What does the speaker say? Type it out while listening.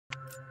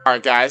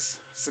Alright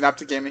guys,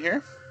 Synaptic Gaming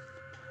here.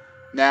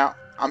 Now,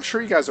 I'm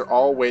sure you guys are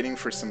all waiting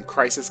for some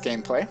Crysis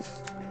gameplay,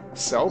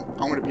 so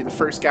I'm going to be the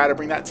first guy to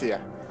bring that to you.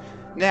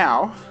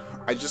 Now,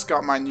 I just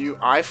got my new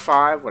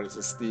i5, what is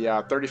this, the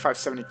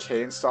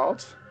 3570K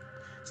installed.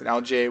 It's an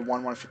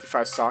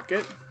LJ1155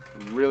 socket,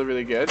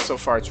 really good. So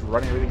far it's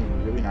running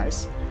everything really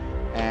nice.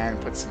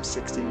 And put some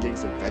 16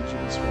 gigs of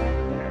Vengeance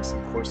RAM in there,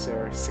 some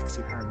Corsair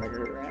 1600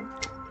 MHz RAM.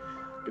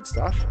 Good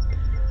stuff.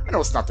 I know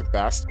it's not the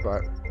best,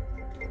 but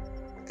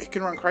it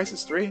can run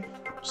Crysis 3,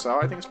 so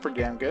I think it's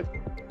pretty damn good.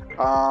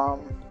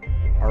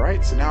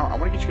 Alright, so now I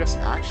want to get you guys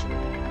some action.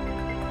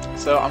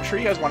 So I'm sure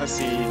you guys want to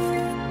see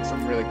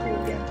some really cool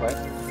gameplay.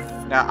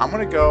 Now I'm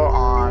going to go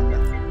on...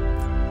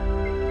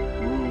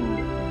 Ooh,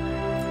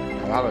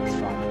 now that looks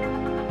fun.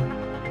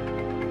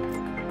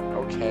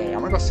 Okay, I'm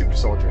going to go Super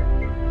Soldier.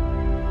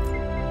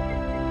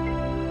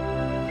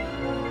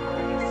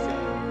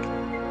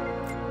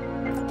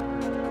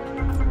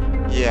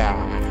 Yeah,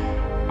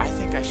 I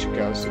think I should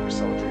go Super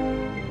Soldier.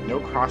 No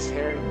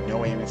crosshair,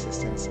 no aim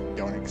assistance,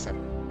 don't expect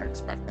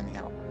any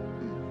help.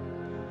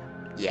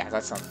 Yeah,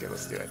 that sounds good,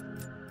 let's do it.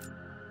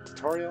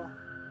 Tutorial?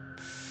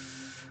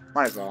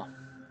 Might as well.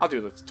 I'll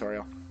do the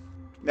tutorial.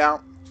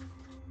 Now,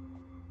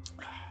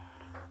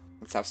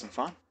 let's have some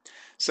fun.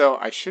 So,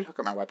 I should hook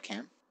up my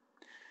webcam.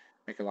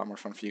 Make it a lot more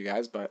fun for you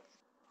guys, but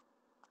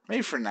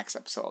maybe for the next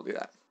episode I'll do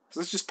that. So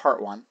this is just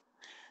part 1.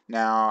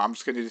 Now, I'm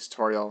just going to do the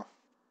tutorial,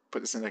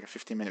 put this in like a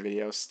 15-minute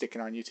video, stick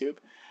it on YouTube,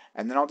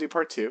 and then I'll do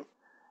part 2.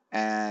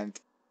 And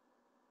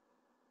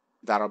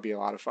that'll be a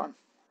lot of fun.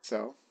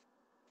 So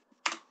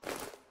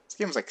this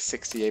game was like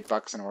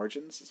 $68 in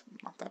Origins. It's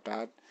not that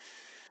bad.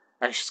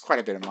 Actually, it's quite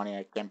a bit of money.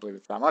 I can't believe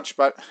it's that much,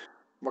 but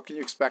what can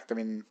you expect? I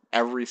mean,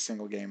 every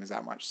single game is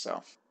that much,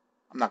 so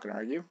I'm not going to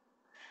argue.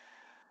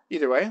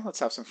 Either way, let's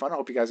have some fun. I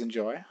hope you guys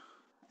enjoy,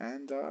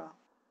 and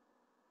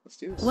let's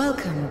do this.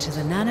 Welcome to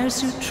the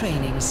Nanosuit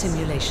Training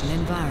Simulation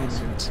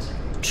Environment.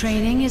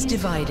 Training is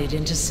divided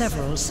into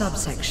several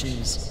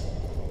subsections.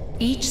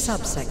 Each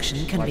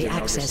subsection can be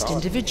accessed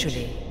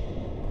individually.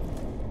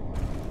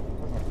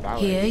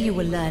 Here you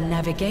will learn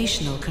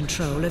navigational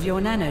control of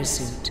your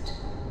nanosuit.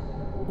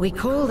 We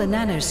call the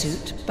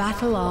nanosuit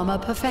Battle Armor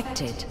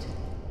Perfected,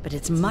 but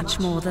it's much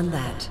more than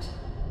that.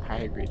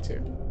 I agree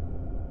too.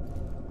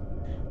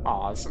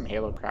 Aw, that's some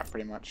Halo crap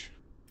pretty much.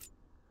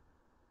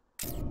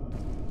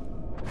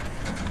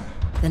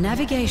 The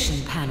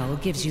navigation panel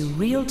gives you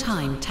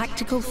real-time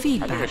tactical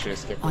feedback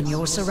on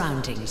your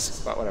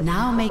surroundings.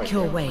 Now make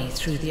your way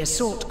through the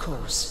assault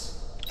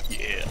course.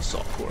 Yeah,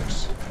 assault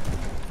course.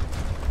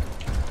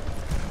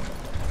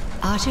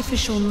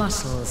 Artificial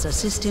muscles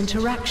assist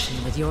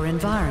interaction with your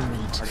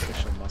environment.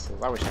 Artificial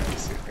muscles. I wish I could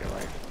see it real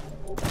life.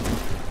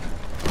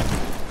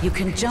 You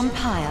can jump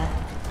higher.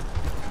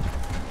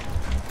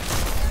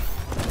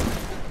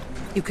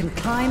 You can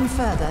climb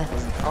further.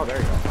 Oh, there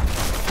you go.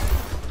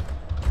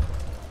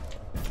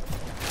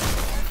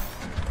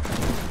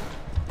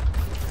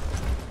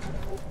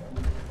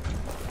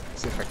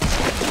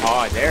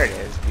 Oh, there it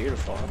is.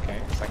 Beautiful. Okay.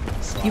 It's like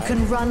a you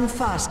can run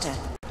faster.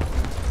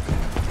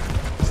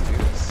 Let's do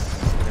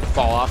this. I'm gonna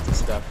fall off this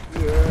stuff.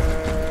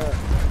 Yeah.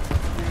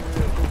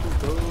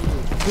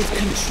 With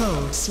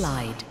controlled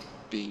slide.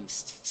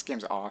 Beast. This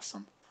game's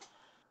awesome.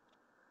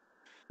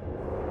 Man,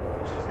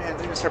 I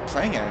didn't even start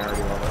playing it and I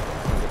already love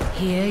it.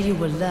 Here you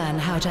will learn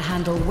how to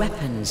handle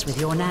weapons with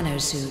your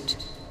nanosuit.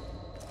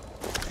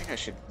 I think I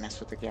should mess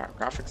with the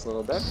graphics a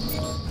little bit.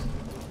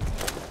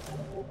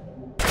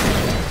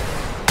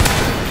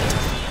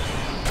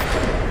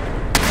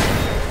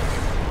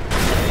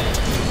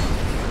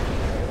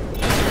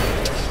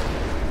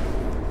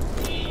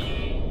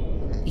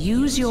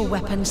 Use your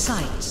weapon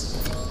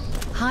sights.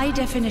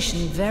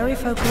 High-definition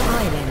varifocal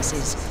eye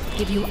lenses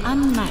give you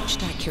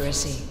unmatched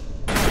accuracy.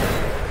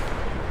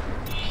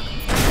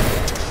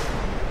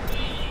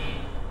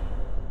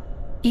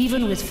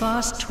 Even with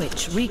fast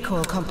twitch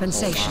recoil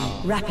compensation,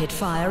 rapid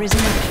fire is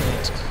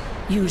inaccurate.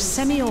 Use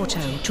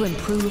semi-auto to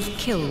improve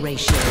kill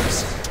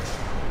ratios.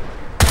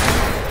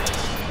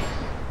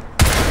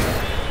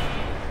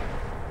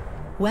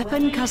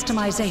 Weapon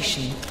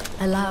customization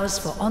allows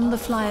for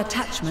on-the-fly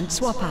attachment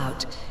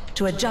swap-out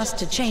to adjust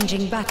to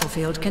changing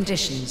battlefield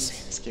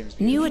conditions.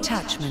 New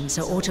attachments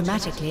are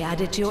automatically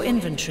added to your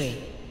inventory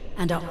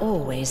and are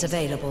always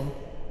available.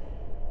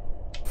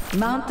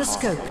 Mount the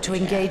scope to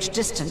engage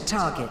distant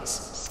targets.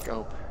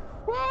 Scope.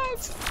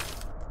 What?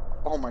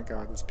 Oh my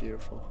god, that's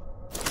beautiful.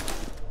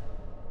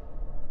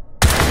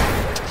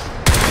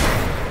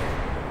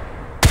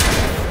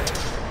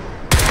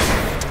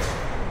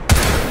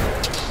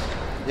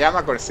 Yeah, I'm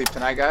not going to sleep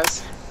tonight,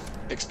 guys.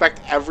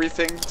 Expect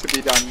everything to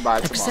be done by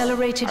tomorrow.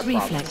 Accelerated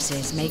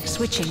reflexes make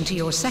switching to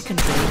your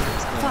secondary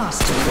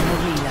faster than a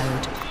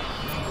reload.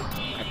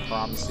 I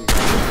promise you guys.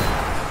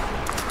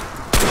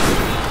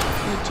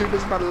 YouTube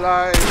is my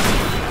life.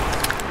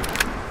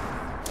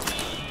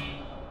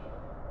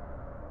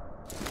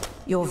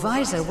 Your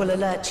visor will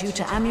alert you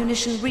to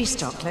ammunition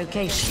restock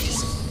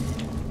locations.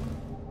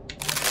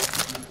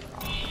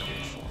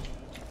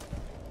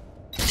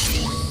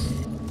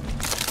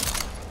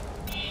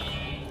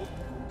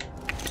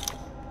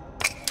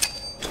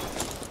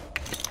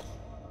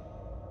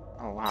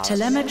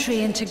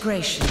 Telemetry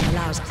integration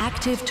allows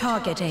active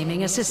target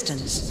aiming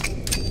assistance.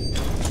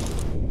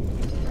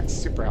 That's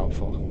super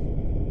helpful.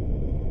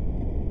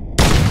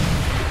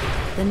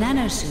 The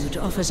nanosuit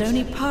offers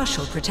only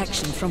partial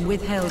protection from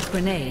withheld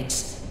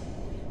grenades.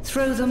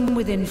 Throw them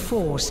within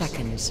 4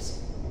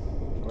 seconds.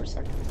 4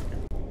 seconds.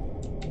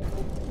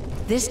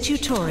 This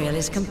tutorial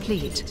is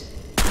complete.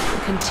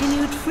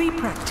 Continued free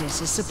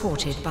practice is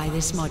supported by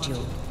this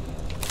module.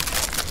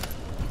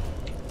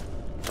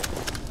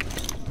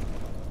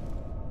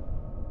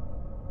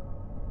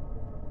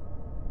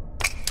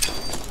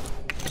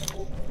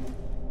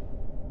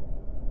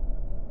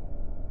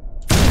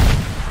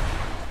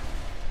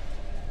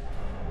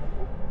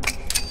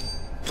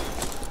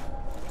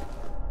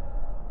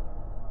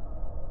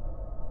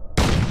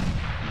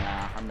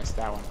 Nah, I missed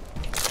that one.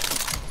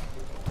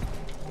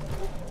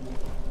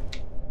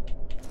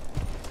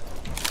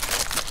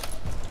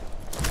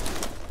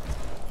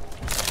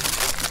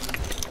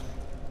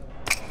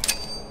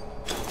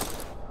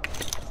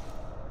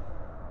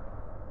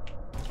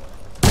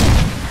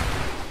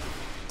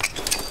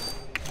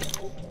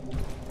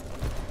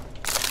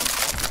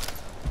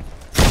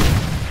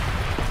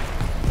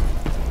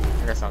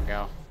 I guess I'll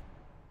go.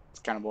 It's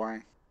kind of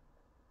boring.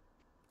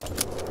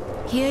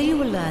 Here you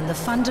will learn the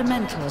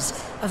fundamentals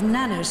of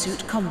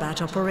nanosuit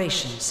combat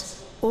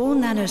operations. All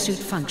nanosuit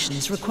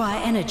functions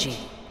require energy.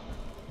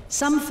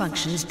 Some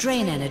functions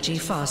drain energy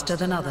faster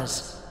than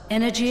others.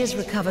 Energy is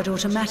recovered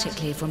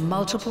automatically from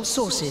multiple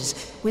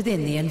sources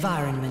within the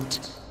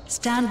environment.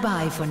 Stand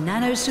by for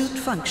nanosuit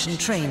function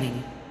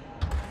training.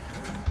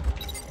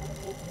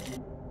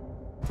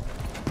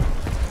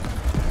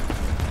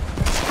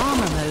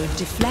 Armor mode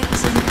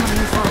deflects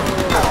incoming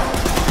fire.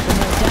 The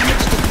more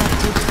damage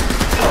deflected,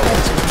 the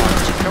better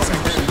energy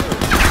consumption.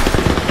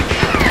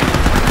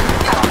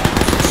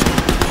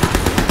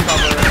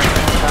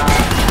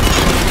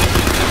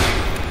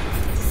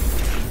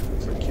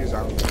 So Q's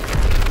armor.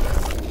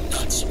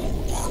 That's armor.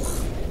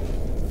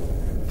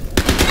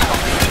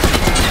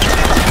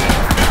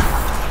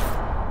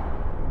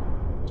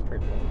 It's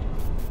pretty cool.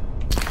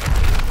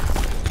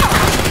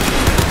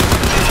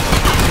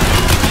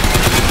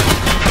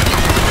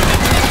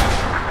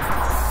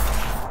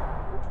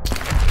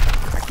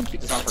 I can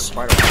keep this on for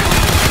quite a while.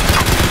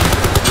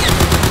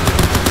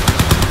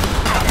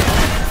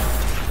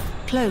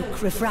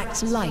 Cloak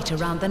refracts light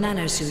around the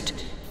nanosuit,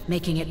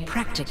 making it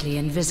practically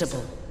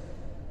invisible.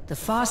 The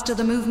faster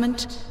the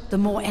movement, the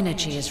more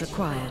energy is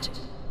required.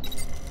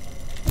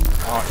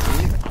 Oh,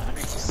 easy. That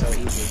makes it so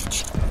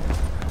easy.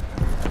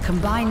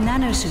 Combine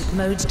nanosuit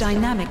modes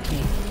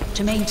dynamically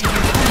to maintain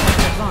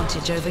combat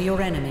advantage over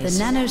your enemies.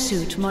 The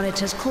nanosuit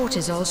monitors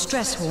cortisol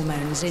stress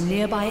hormones in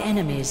nearby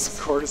enemies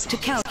Cortisol to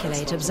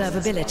calculate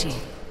observability.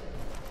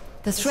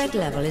 The threat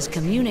level is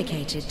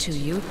communicated to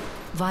you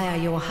via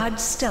your HUD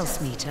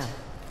stealth meter.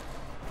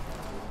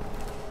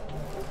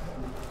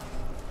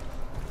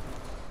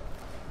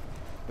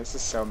 This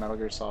is so Metal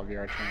Gear Solid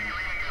VR training.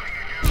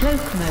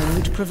 Cloak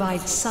mode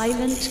provides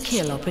silent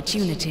kill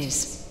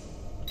opportunities.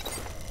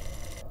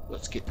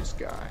 Let's get this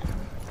guy.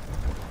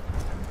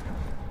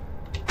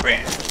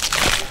 Bam!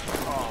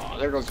 Oh,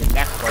 there goes your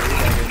neck, buddy. You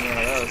gotta give me one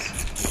of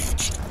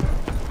those.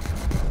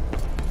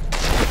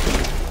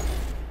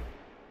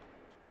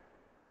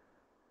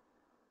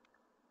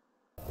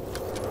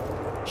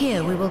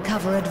 Here we will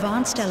cover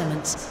advanced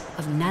elements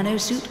of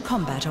nanosuit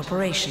combat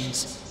operations.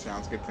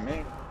 Sounds good to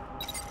me.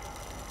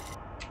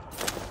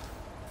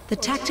 The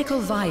tactical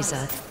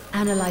visor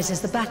analyzes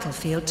the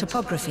battlefield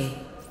topography,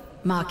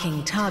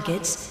 marking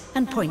targets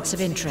and points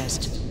of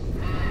interest.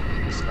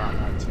 Scar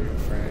mod 2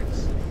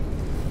 frags.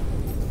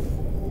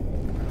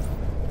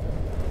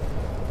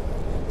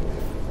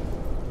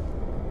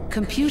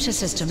 Computer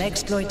system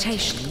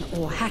exploitation,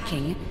 or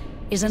hacking,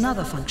 is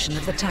another function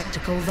of the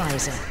tactical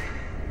visor.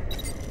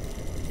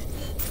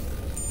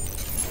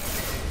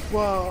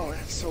 Whoa,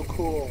 that's so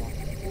cool.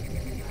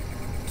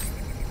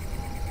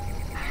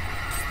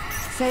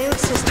 Failed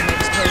system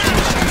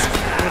exploitations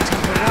will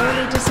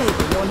temporarily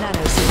disable your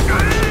nanosuit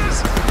functions.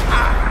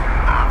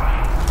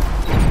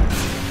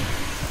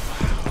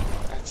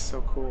 That's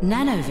so cool.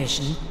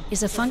 Nanovision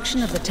is a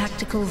function of the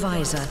tactical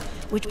visor,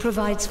 which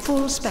provides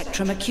full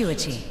spectrum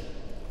acuity.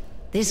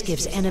 This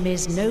gives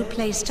enemies no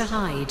place to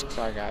hide,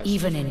 Sorry, guys.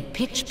 even in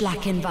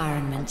pitch-black I'm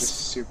environments.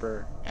 just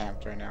super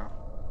amped right now.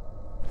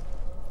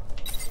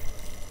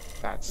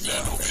 That's so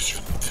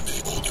Nanovision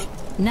enabled.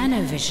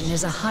 Nanovision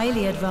is a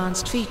highly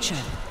advanced feature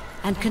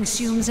and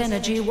consumes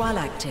energy while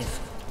active.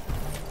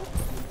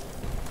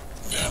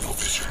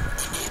 Nanovision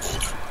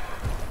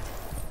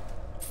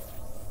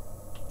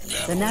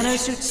enabled. The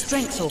nanosuit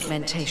strength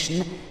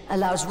augmentation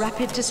allows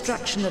rapid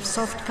destruction of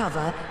soft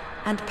cover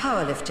and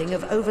powerlifting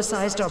of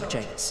oversized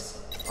objects.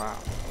 wow.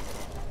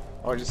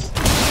 Oh, just.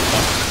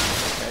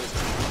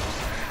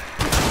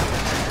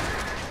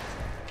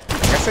 I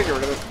guess they got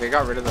rid of they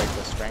got rid of like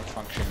the strength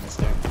function in this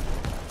game.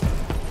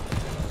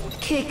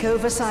 Kick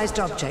oversized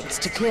objects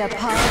to clear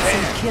paths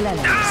and kill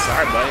enemies.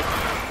 Sorry, buddy.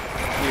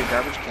 Need a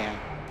garbage can.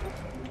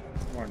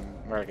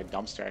 More like a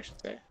dumpster, I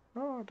should say.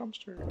 Oh,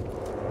 dumpster.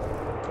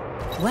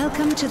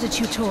 Welcome to the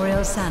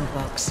tutorial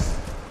sandbox.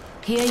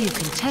 Here you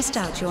can test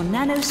out your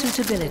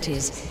nanosuit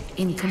abilities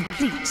in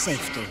complete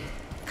safety.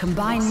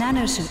 Combine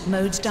nanosuit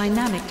modes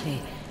dynamically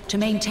to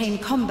maintain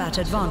combat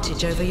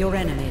advantage over your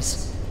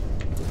enemies.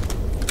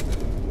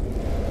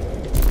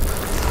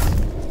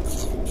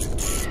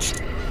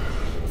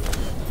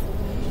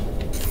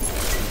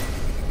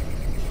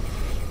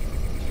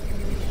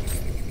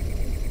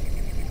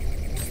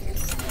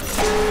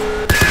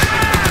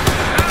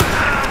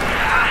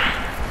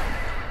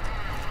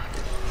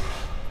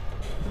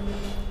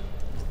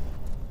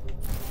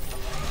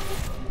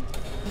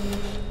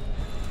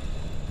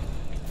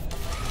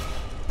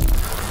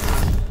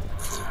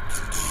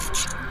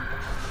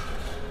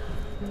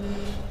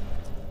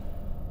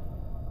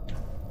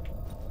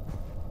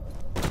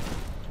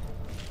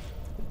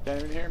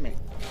 Can't even hear me.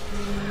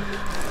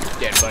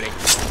 Dead, buddy.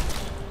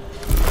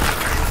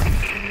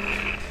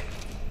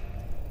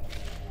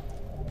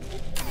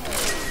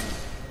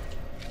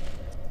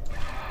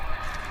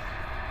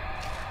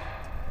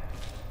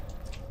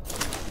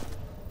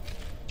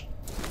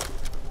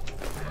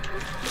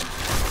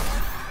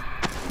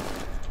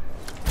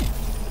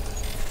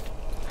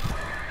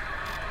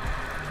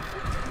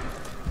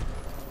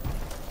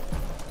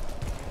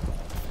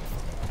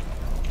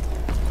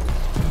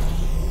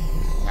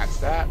 That's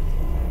that.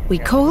 We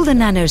call the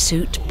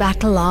nanosuit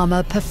Battle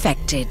Armor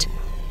Perfected.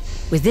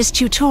 With this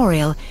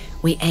tutorial,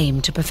 we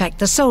aim to perfect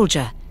the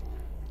soldier.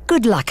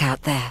 Good luck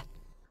out there.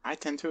 I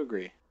tend to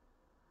agree.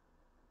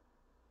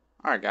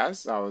 Alright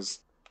guys, that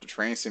was the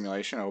training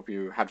simulation. I hope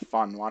you had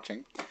fun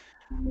watching.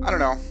 I don't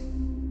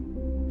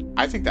know.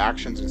 I think the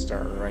action's gonna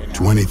start right now.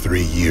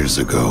 23 years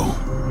ago,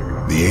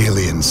 the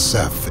alien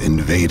Ceph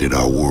invaded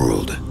our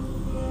world.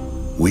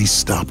 We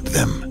stopped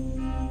them.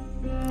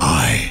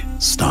 I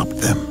stopped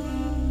them.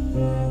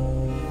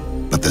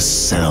 But the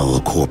Cell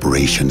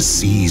Corporation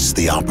seized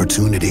the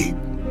opportunity,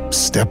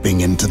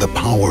 stepping into the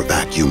power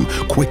vacuum,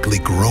 quickly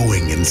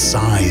growing in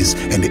size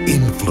and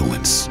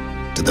influence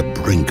to the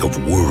brink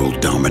of world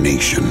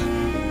domination.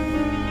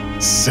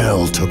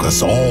 Cell took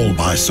us all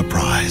by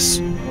surprise.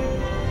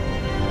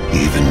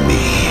 Even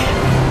me.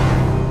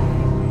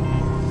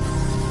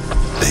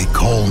 They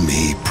call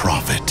me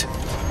Prophet.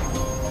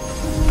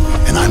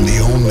 And I'm the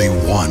only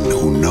one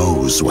who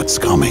knows what's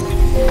coming.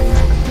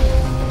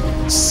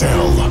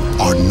 Cell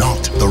are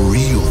not the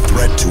real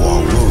threat to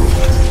our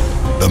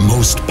world. The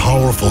most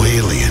powerful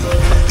alien,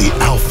 the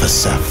Alpha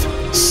Ceph,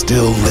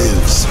 still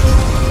lives.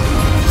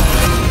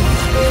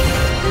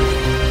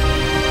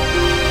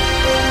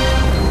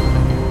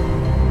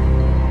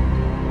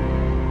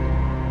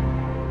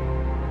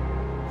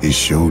 He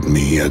showed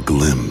me a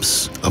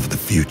glimpse of the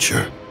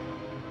future.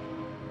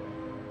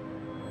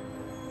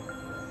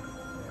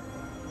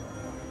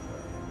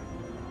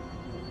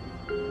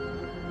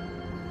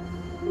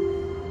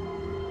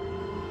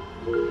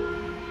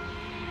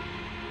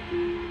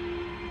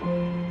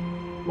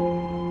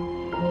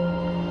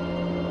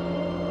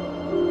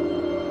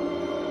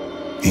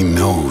 He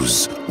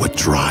knows what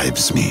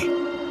drives me,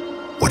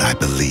 what I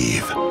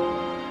believe.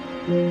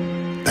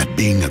 That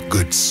being a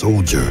good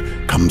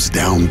soldier comes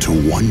down to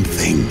one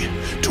thing,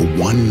 to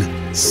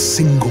one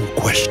single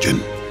question.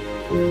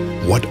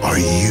 What are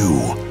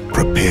you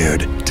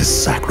prepared to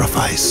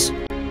sacrifice?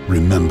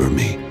 Remember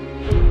me.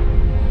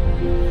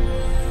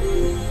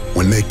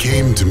 When they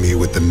came to me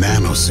with the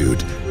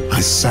nanosuit,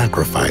 I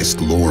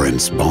sacrificed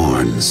Lawrence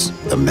Barnes,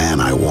 the man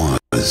I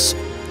was,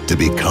 to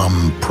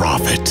become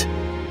Prophet.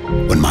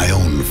 When my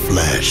own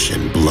flesh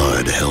and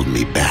blood held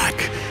me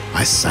back,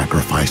 I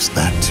sacrificed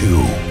that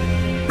too.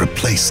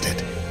 Replaced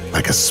it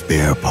like a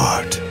spare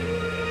part.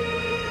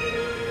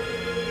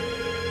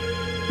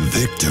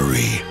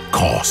 Victory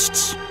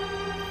costs.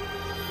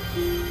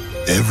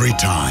 Every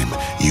time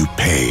you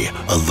pay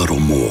a little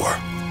more.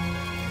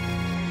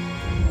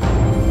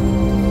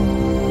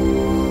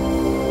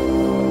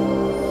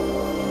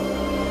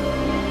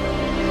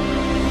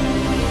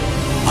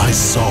 I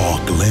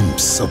saw a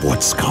glimpse of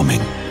what's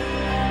coming.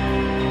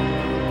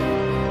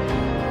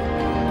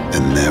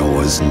 And there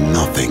was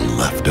nothing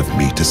left of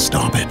me to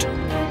stop it.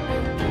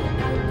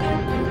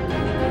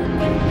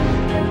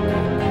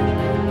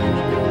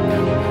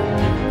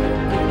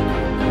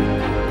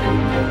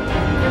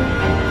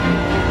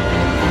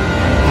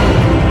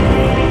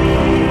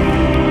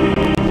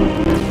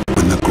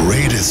 When the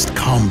greatest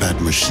combat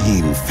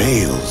machine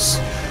fails,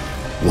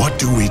 what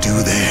do we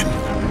do then?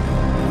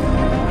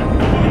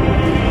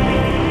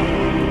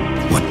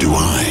 What do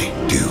I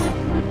do?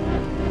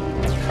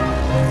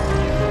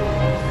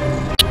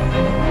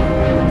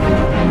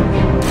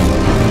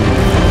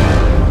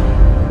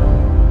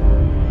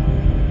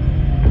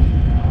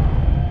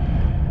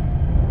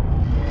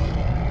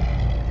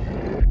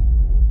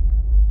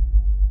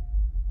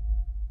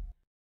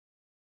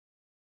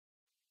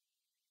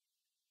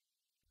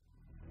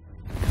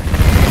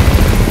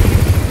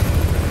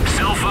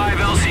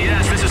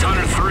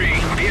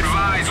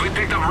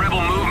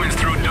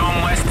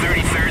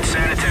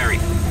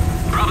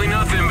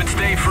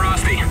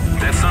 Frosty.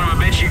 That son of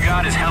a bitch you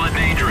got is hella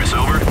dangerous,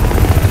 over.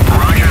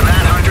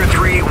 Sector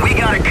 3, we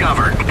got it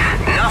covered.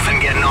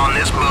 Nothing getting on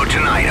this boat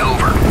tonight,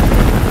 over.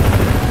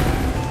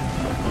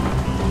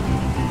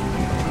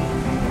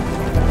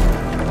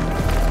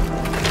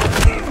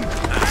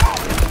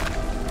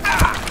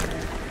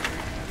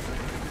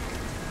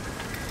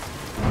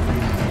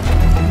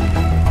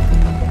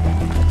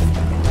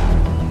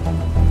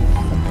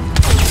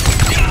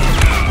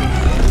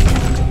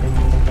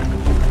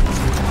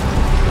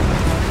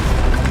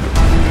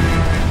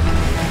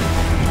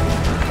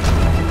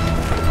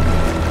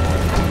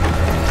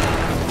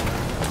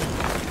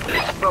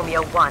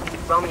 Romeo 1,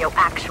 Romeo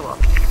Actual.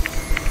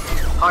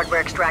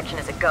 Hardware extraction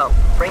is a go.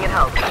 Bring it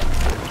home.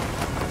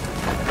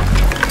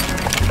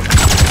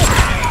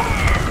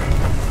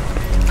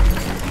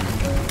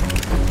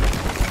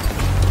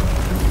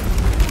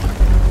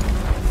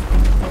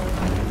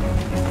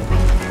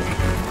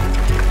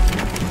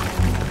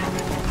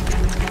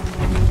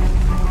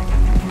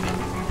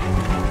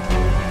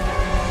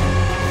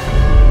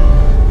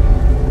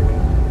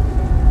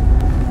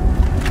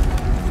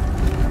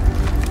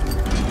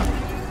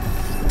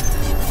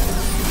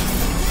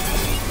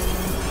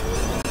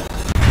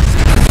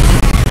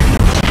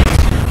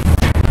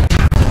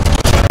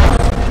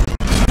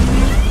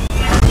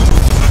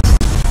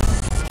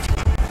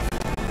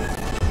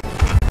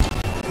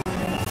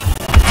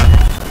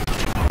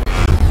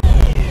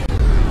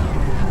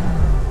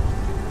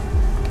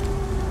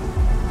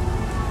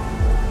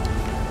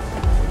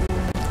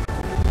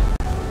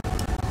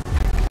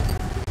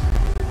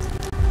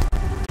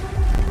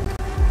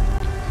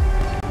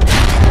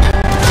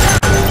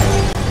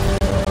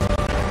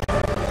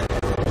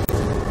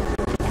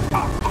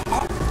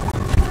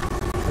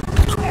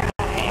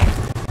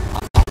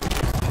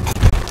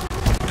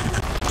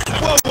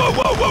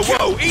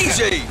 Whoa,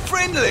 easy!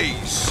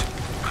 Friendlies!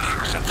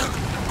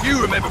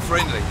 You remember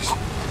friendlies?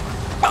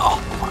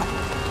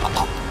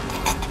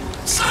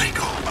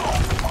 Psycho.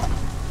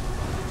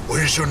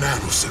 Where's your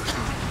nanosuit?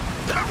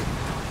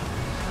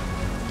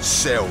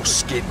 Cell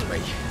skinned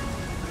me.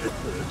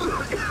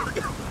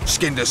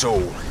 Skinned us all.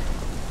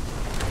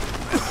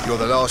 You're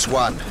the last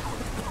one.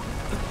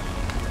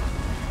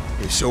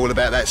 It's all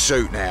about that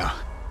suit now.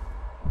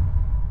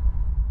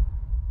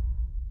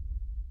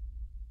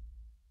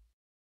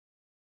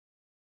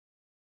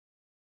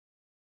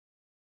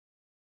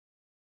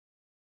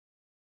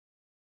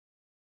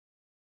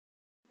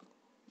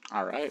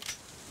 Alright.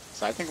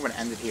 So I think I'm going to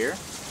end it here.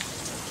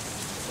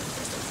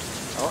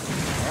 Oh,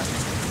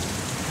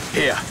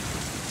 yeah. Here,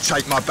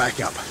 take my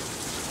backup.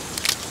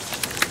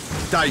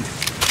 Dave,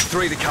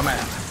 3 to come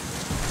out.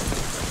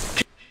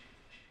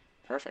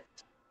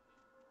 Perfect.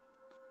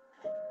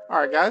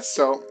 Alright guys,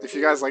 so if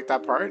you guys like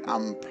that part,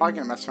 I'm probably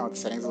going to mess around with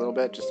the settings a little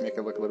bit just to make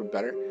it look a little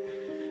better.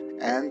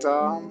 And,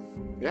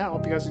 yeah, I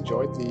hope you guys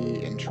enjoyed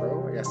the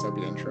intro. I guess that would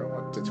be the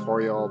intro. A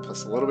tutorial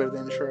plus a little bit of the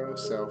intro.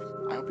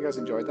 So I hope you guys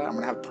enjoyed that. I'm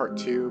going to have part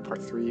 2,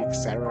 part 3,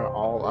 etc.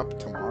 all up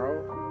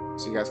tomorrow.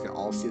 So you guys can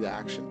all see the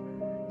action.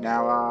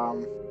 Now,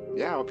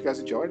 yeah, I hope you guys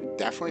enjoyed.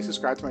 Definitely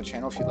subscribe to my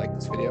channel if you like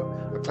this video.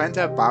 I plan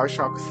to have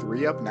Bioshock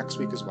 3 up next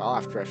week as well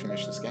after I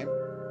finish this game.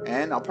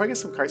 And I'll probably get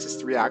some Crysis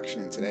 3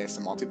 action today,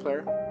 some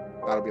multiplayer.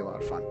 That'll be a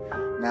lot of fun.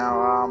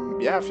 Now,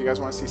 yeah, if you guys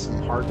want to see some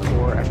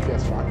hardcore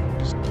FPS fun,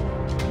 just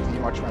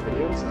continue watching my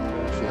videos,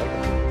 and if you like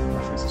them,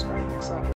 definitely subscribe. Thanks a lot.